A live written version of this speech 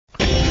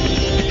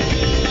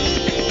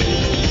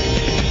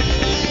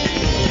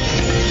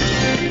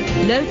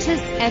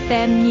Lotus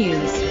FM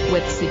News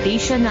with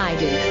Sudisha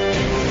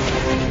Naidu.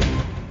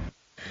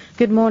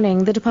 Good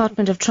morning. The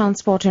Department of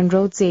Transport and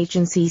Roads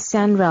Agency,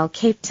 SANRAL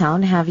Cape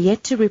Town, have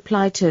yet to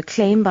reply to a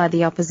claim by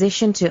the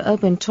opposition to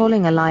Urban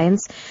Tolling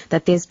Alliance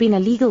that there's been a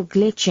legal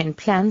glitch in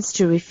plans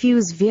to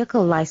refuse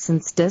vehicle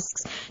license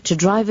discs to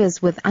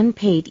drivers with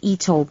unpaid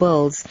e-toll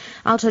bills.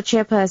 Outer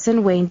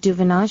Chairperson Wayne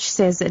Duvenage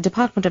says a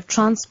Department of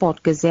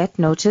Transport Gazette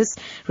notice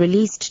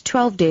released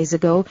 12 days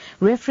ago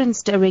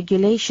referenced a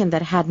regulation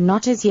that had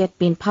not as yet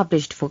been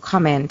published for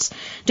comment.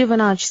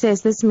 Duvenage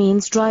says this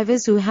means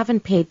drivers who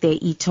haven't paid their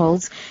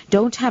e-tolls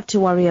don't have to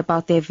worry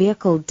about their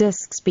vehicle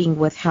discs being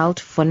withheld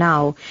for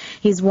now.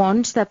 He's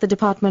warned that the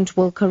department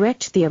will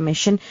correct the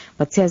omission,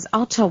 but says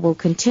OUTA will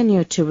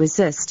continue to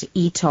resist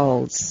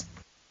e-tolls.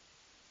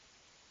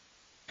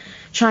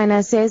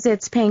 China says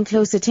it's paying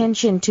close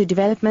attention to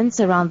developments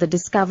around the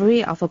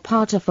discovery of a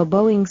part of a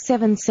Boeing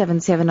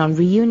 777 on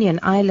Reunion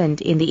Island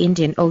in the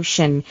Indian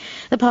Ocean.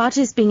 The part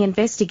is being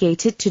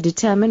investigated to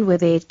determine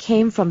whether it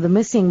came from the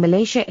missing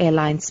Malaysia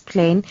Airlines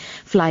plane,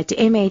 flight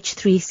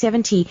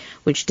MH370,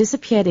 which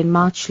disappeared in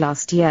March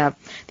last year.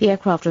 The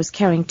aircraft was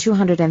carrying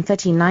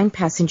 239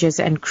 passengers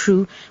and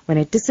crew when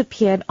it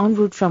disappeared en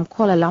route from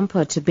Kuala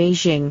Lumpur to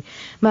Beijing.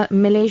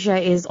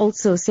 Malaysia is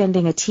also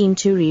sending a team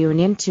to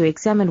Reunion to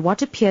examine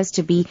what appears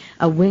to be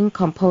a wing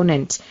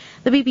component.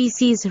 The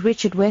BBC's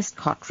Richard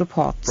Westcott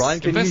reports.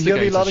 Brian,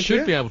 investigators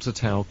should be able to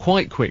tell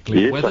quite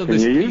quickly whether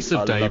this piece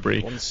of debris,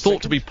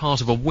 thought to be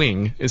part of a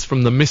wing, is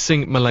from the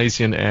missing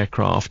Malaysian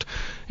aircraft.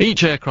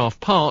 Each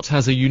aircraft part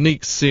has a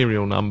unique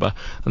serial number,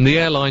 and the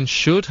airline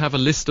should have a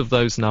list of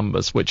those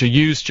numbers, which are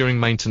used during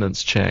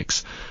maintenance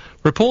checks.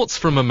 Reports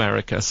from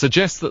America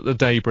suggest that the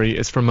debris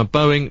is from a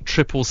Boeing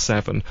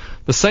 777,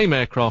 the same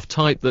aircraft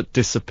type that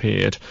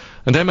disappeared,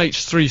 and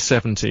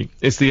MH370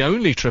 is the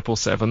only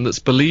 777 that's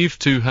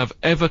believed to have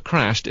ever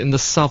crashed in the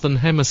southern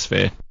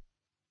hemisphere.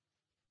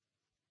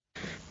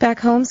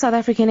 Back home, South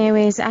African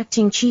Airways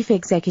Acting Chief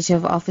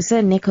Executive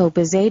Officer Nico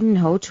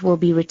Bezuidenhout will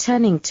be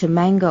returning to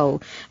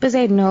Mango.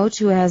 Bezuidenhout,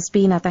 who has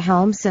been at the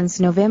helm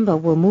since November,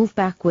 will move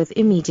back with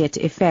immediate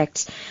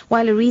effect.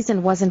 While a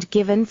reason wasn't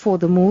given for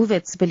the move,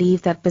 it's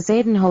believed that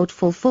Bezuidenhout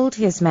fulfilled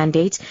his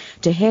mandate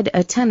to head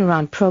a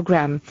turnaround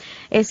program.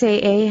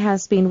 SAA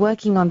has been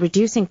working on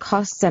reducing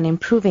costs and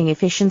improving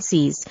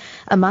efficiencies.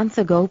 A month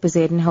ago,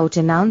 Bezuidenhout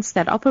announced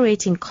that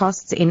operating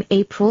costs in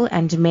April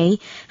and May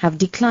have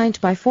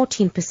declined by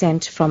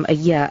 14% from a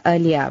year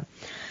earlier.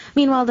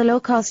 Meanwhile, the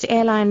low-cost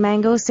airline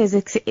Mango says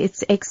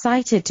it's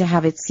excited to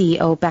have its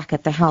CEO back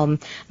at the helm.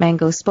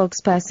 Mango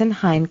spokesperson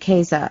Hein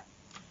Kaiser.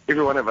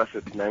 Every one of us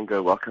at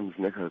Mango welcomes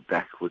Nico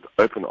back with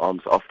open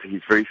arms after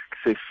his very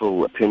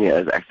successful tenure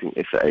as acting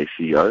SAA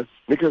CEO.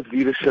 Nico's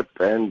leadership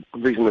and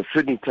vision has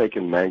certainly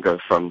taken Mango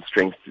from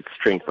strength to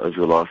strength over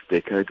the last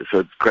decade,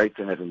 so it's great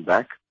to have him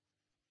back.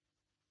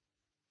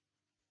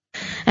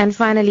 And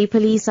finally,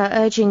 police are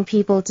urging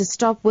people to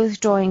stop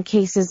withdrawing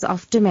cases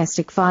of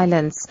domestic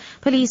violence.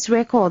 Police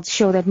records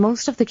show that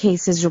most of the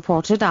cases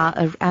reported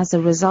are as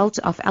a result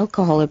of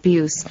alcohol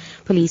abuse.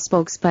 Police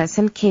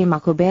spokesperson Kay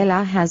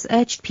Makubela has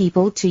urged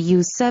people to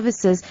use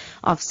services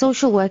of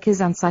social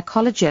workers and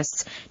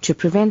psychologists to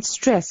prevent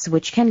stress,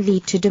 which can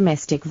lead to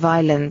domestic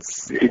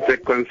violence. It's a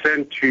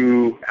concern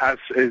to us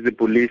as the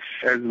police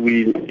as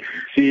we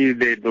see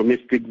the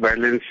domestic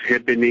violence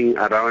happening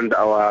around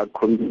our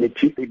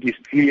community. It is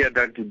clear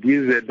that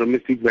these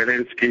domestic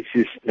violence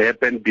cases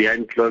happen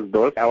behind closed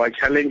doors. Our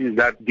challenge is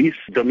that this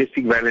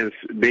domestic violence,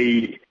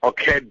 they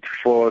occurred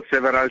for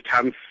several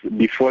times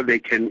before they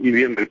can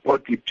even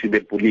report it to the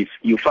police.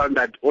 You found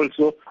that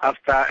also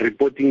after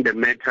reporting the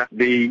matter,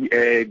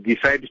 they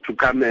decide to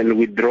come and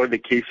withdraw the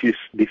cases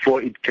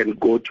before it can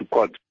go to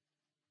court.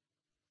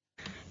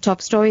 Top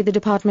story, the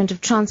Department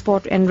of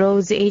Transport and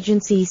Roads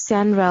Agency,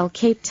 SANRAL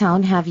Cape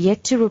Town, have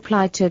yet to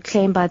reply to a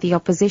claim by the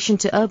opposition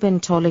to Urban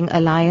Tolling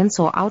Alliance,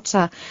 or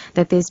OUTA,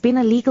 that there's been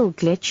a legal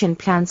glitch in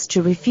plans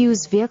to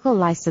refuse vehicle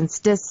license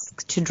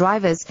discs to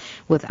drivers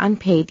with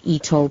unpaid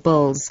e-toll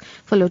bills.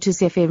 For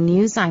Lotus FM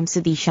News, I'm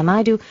Sudisha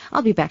Naidu.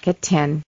 I'll be back at 10.